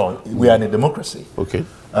 After all, we are in a democracy. Okay.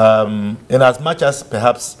 In as much as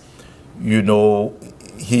perhaps, you know,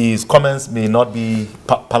 his comments may not be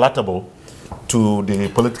palatable to the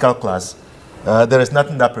political class, there is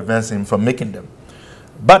nothing that prevents him from making them.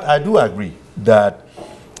 But I do agree that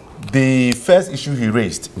the first issue he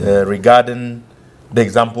raised regarding the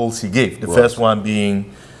examples he gave, the first one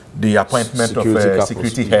being the appointment of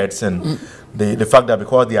security heads and the fact that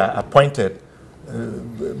because they are appointed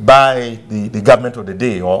by the government of the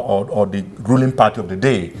day or the ruling party of the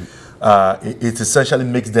day, it essentially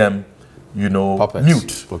makes them, you know, puppets.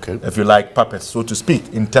 Mute, if you like, puppets, so to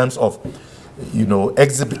speak, in terms of, you know,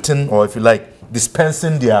 exhibiting or, if you like,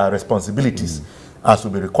 dispensing their responsibilities as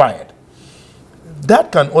will be required.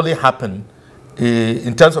 That can only happen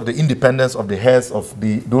in terms of the independence of the heads of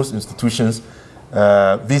those institutions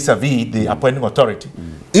vis-a-vis the appointing authority,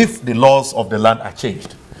 if the laws of the land are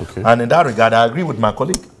changed. And in that regard, I agree with my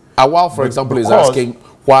colleague. Awal, for example, is asking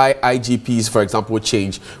why IGPs, for example,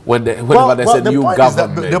 change whenever there's a new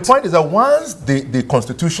government. The point is that once the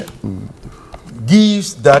Constitution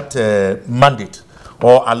gives that mandate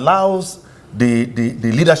or allows the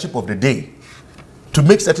leadership of the day to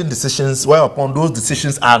make certain decisions whereupon those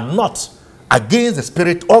decisions are not against the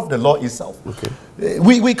spirit of the law itself.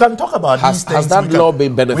 We can talk about these things. Has that law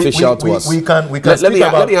been beneficial to us? We can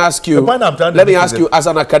let me ask you, as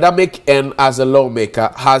an academic and as a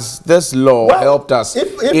lawmaker, has this law helped us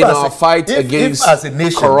in our fight against as a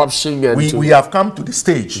nation, corruption? And we have come to the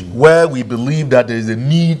stage where we believe that there is a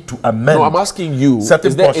need to amend. No, I'm asking you,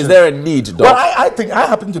 is there a need, Doc? Well, I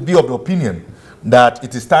happen to be of the opinion that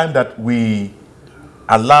it is time that we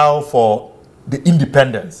allow for the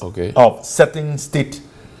independence of certain state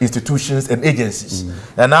institutions and agencies.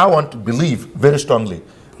 And I want to believe very strongly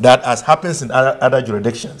that, as happens in other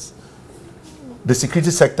jurisdictions, the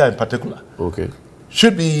security sector in particular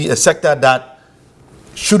should be a sector that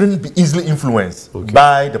shouldn't be easily influenced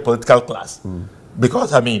by the political class.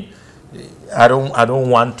 Because, I mean, I don't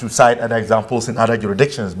want to cite other examples in other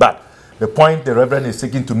jurisdictions, but the point the Reverend is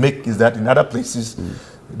seeking to make is that in other places,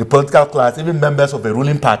 the political class, even members of a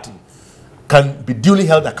ruling party, can be duly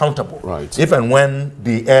held accountable if and when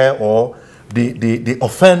they err or they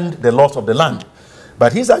offend the laws of the land.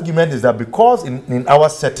 But his argument is that because in our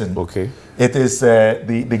setting, it is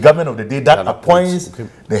the government of the day that appoints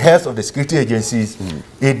the heads of the security agencies,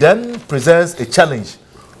 it then presents a challenge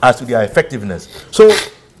as to their effectiveness. So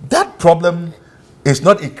that problem is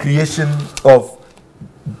not a creation of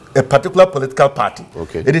a particular political party.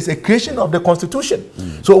 It is a creation of the Constitution.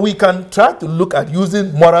 So we can try to look at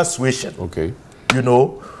using moral suasion, you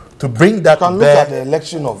know, to bring that to bear. Look at the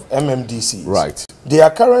election of MMDCs. They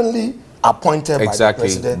are currently appointed by the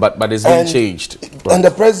president. But it's been changed. Right. And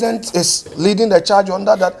the president is leading the charge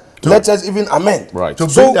under that. Let us even amend. Right.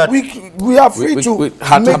 So we are free to make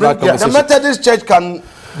the Methodist Church can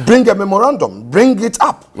bring a memorandum, bring it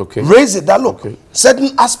up, raise it. That look,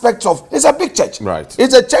 certain aspects of it's a big church. Right.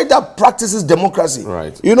 It's a church that practices democracy.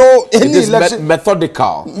 Right. You know, any election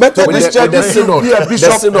methodical. Methodist Church, the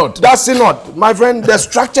synod. That synod, my friend, the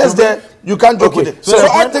structures there. You can't joke with it. So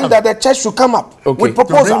I think that the church should come up with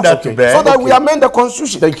proposals so that we amend the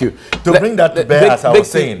constitution. Thank you. To bring that to bear, as I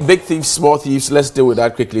was saying. Big thieves, small thieves, let's deal with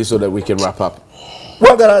that quickly so that we can wrap up.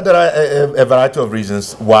 Well, there are a variety of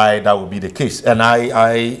reasons why that would be the case. And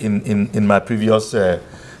I in my previous,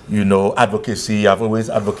 advocacy, I've always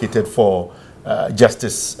advocated for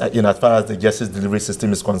justice, as far as the justice delivery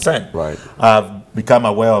system is concerned. Right. I've become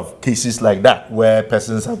aware of cases like that where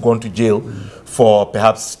persons have gone to jail for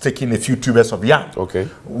perhaps taking a few tubers of yarn.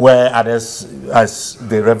 Where others, as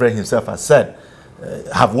the Reverend himself has said,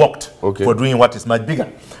 have walked for doing what is much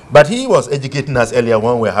bigger. But he was educating us earlier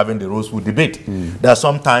when we were having the Rosewood debate that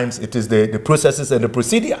sometimes it is the processes and the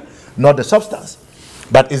procedure, not the substance.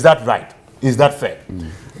 But is that right? Is that fair?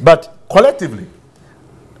 But collectively,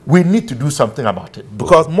 we need to do something about it,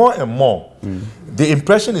 because more and more, the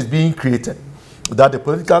impression is being created that the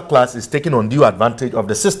political class is taking undue advantage of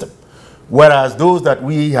the system, whereas those that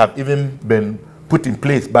we have even been put in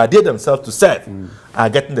place by they themselves to serve are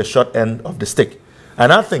getting the short end of the stick.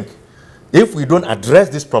 And I think if we don't address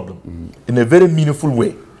this problem in a very meaningful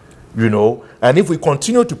way, and if we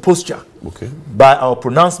continue to posture by our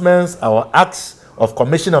pronouncements, our acts of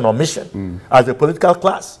commission and omission as a political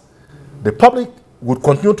class, the public would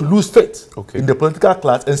continue to lose faith in the political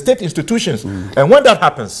class and state institutions. And when that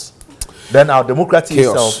happens, then our democracy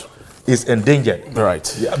itself is endangered.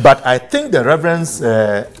 Right. Yeah, but I think the Reverend's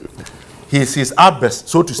his outburst,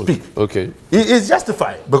 so to speak, is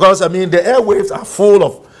justified, because I mean the airwaves are full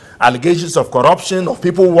of allegations of corruption, of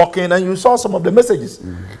people walking, and you saw some of the messages.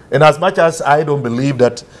 And as much as I don't believe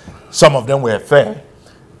that some of them were fair,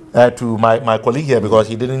 to my colleague here, because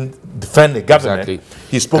he didn't defend the government,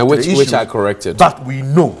 he spoke to the issue, which I corrected. But we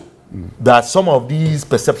know that some of these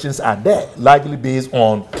perceptions are there, largely based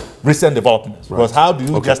on recent developments. Because how do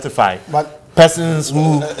you justify persons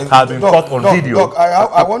who have been caught on video? Look,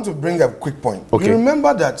 I want to bring a quick point. You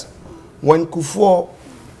remember that when Kufuor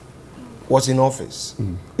was in office,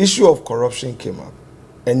 issue of corruption came up,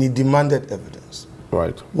 and he demanded evidence.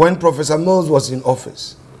 Right. When Professor Mills was in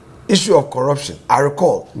office, issue of corruption, I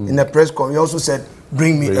recall, in a press conference, he also said,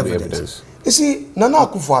 bring me evidence. You see, Nana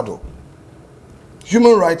Akufo-Addo,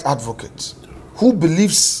 human rights advocate, who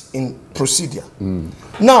believes in procedure.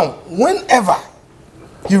 Now, whenever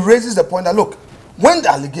he raises the point that, look, when the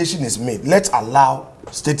allegation is made, let's allow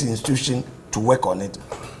state institution to work on it.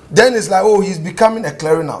 Then it's like, oh, he's becoming a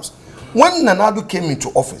clearinghouse. When Nana Addo came into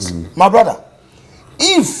office, my brother,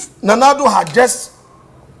 if Nana Addo had just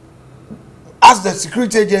asked the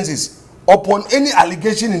security agencies upon any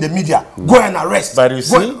allegation in the media, go and arrest. But you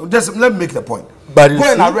see, let me make the point. But go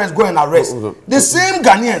and arrest. The same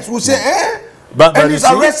Ghanaians will say, and he's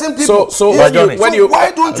arresting people. Why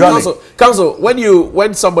don't you, Council,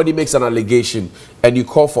 when somebody makes an allegation and you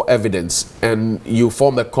call for evidence and you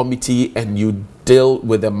form a committee and you deal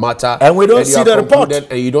with the matter, and we don't see the report,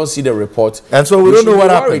 and you don't see the report, and so we don't know what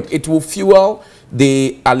happened, it will fuel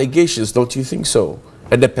the allegations, don't you think so?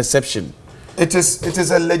 And the perception. It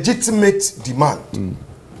is a legitimate demand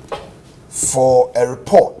for a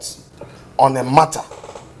report on a matter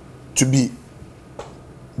to be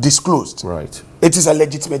disclosed. Right. It is a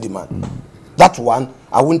legitimate demand. That one,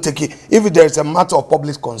 I wouldn't take it. If there is a matter of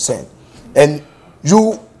public concern and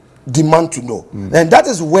you demand to know, then that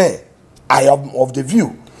is where I am of the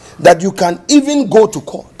view that you can even go to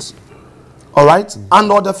court, all right,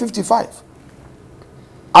 under Order 55,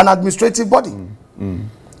 an administrative body,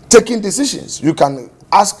 taking decisions. You can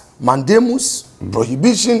ask mandamus,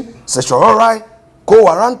 prohibition, certiorari, quo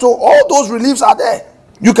warranto, all those reliefs are there.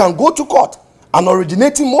 You can go to court, an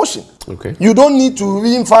originating motion. You don't need to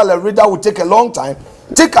even file a writ that will take a long time.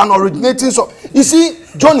 Take an originating. So you see,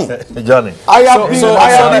 Johnny. So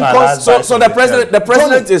the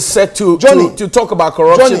president is set to talk about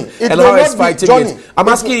corruption and how he's fighting it. I'm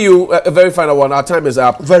asking you a very final one. Our time is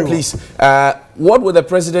up. Please, what would the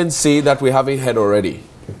president say that we haven't heard already?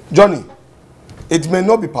 Johnny, it may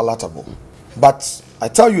not be palatable, but I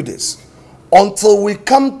tell you this: until we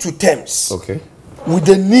come to terms with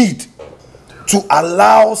the need to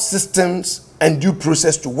allow systems and due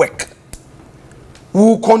process to work, we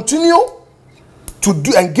will continue to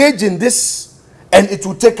engage in this and it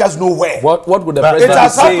will take us nowhere. What would the But president it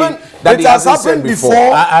has say happened. that It he has hasn't said happened before?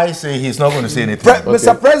 before. I say he's not going to say anything.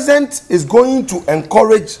 Mr. President is going to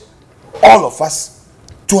encourage all of us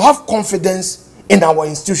to have confidence in our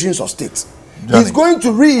institutions of state. Johnny. He's going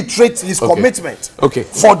to reiterate his commitment Okay.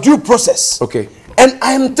 for due process. Okay. And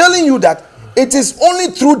I am telling you that it is only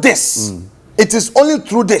through this, it is only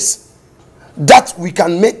through this that we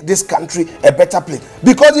can make this country a better place.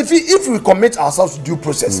 Because if we commit ourselves to due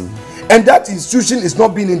process and that institution is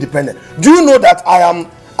not being independent, do you know that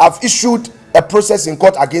I've issued a process in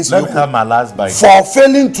court against Let me Yoko have my last bite. for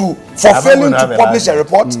failing to publish a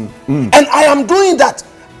report, and I am doing that.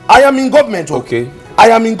 I am in government. Okay. I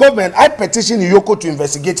am in government. I petition Iyoko to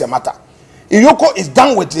investigate a matter. Iyoko is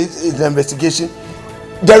done with the investigation.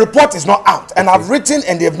 The report is not out, and I've written,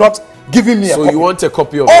 and they have not given me a copy. So you want a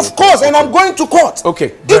copy of Of course, and I'm going to court.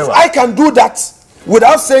 Okay. If I can do that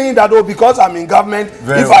without saying that, oh, because I'm in government,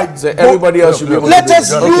 Very if well. I So everybody else should be able let to do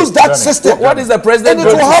us it. use that system. What is the president And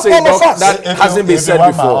it going will to help say, all of Doc, us. that hasn't been If said you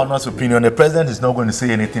want my before? honest opinion, the president is not going to say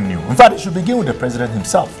anything new. In fact, it should begin with the president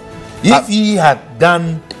himself. If he had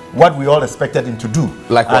done what we all expected him to do,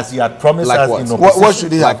 Like what? as he had promised Like us what? in What opposition,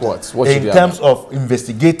 should he have Like what? What should he in have terms of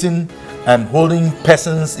investigating and holding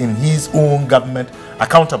persons in his own government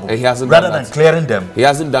accountable, And he hasn't rather done than that. clearing them. He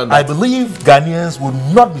hasn't done I that. believe Ghanaians would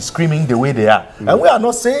not be screaming the way they are, and we are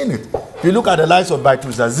not saying it. If you look at the lives of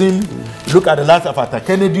Baitus Azim, you look at the lives of Arthur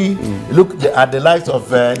Kennedy, you look at the lives of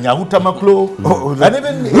Nyahuta Maklo, and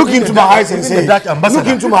even Look even into the my Dutch- eyes and even say, the Dutch ambassador.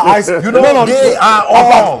 look into my eyes. You know, they are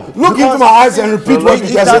all. Look into my eyes and repeat what you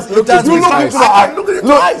just said. Look at You his look eyes. into my eyes. Look at his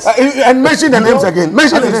Look, eyes. and mention the names again.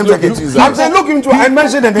 Mention the names look again. into his I'm eyes. saying look into and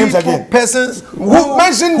mention the names again. Persons Who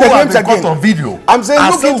mention the who have names been caught again? on video. I'm saying are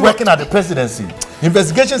look still into working at the presidency.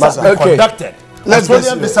 Investigations have been Okay. conducted. Let's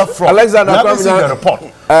Petroleum go. Visa fraud. Alexander We haven't seen Kwamina, the report.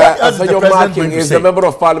 What else is the Antonio president Marking going to is say? the member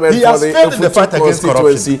of parliament He for has the failed in the Ofutu fight against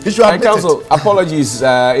constituency. corruption. He should And admit council, it. apologies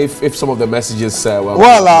if some of the messages were.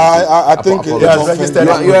 Well, I think apologies. it He has is registered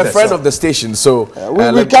offensive. You're a friend of the station, so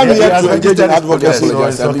We come he here has to engage registered in it. advocacy.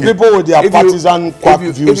 Yes, okay. People with their If you- partisan quack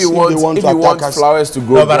if views, you they want want to if attack us. flowers to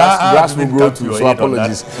grow, No, but grass I will didn't grow come to too. your So aid on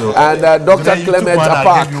apologies. that. So, And Dr. today you took Clement one, I'll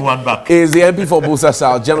Apak give you one back. is the MP for Busa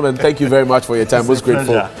South. Gentlemen, thank you very much for your time. Most grateful.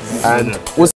 Pleasure. And we'll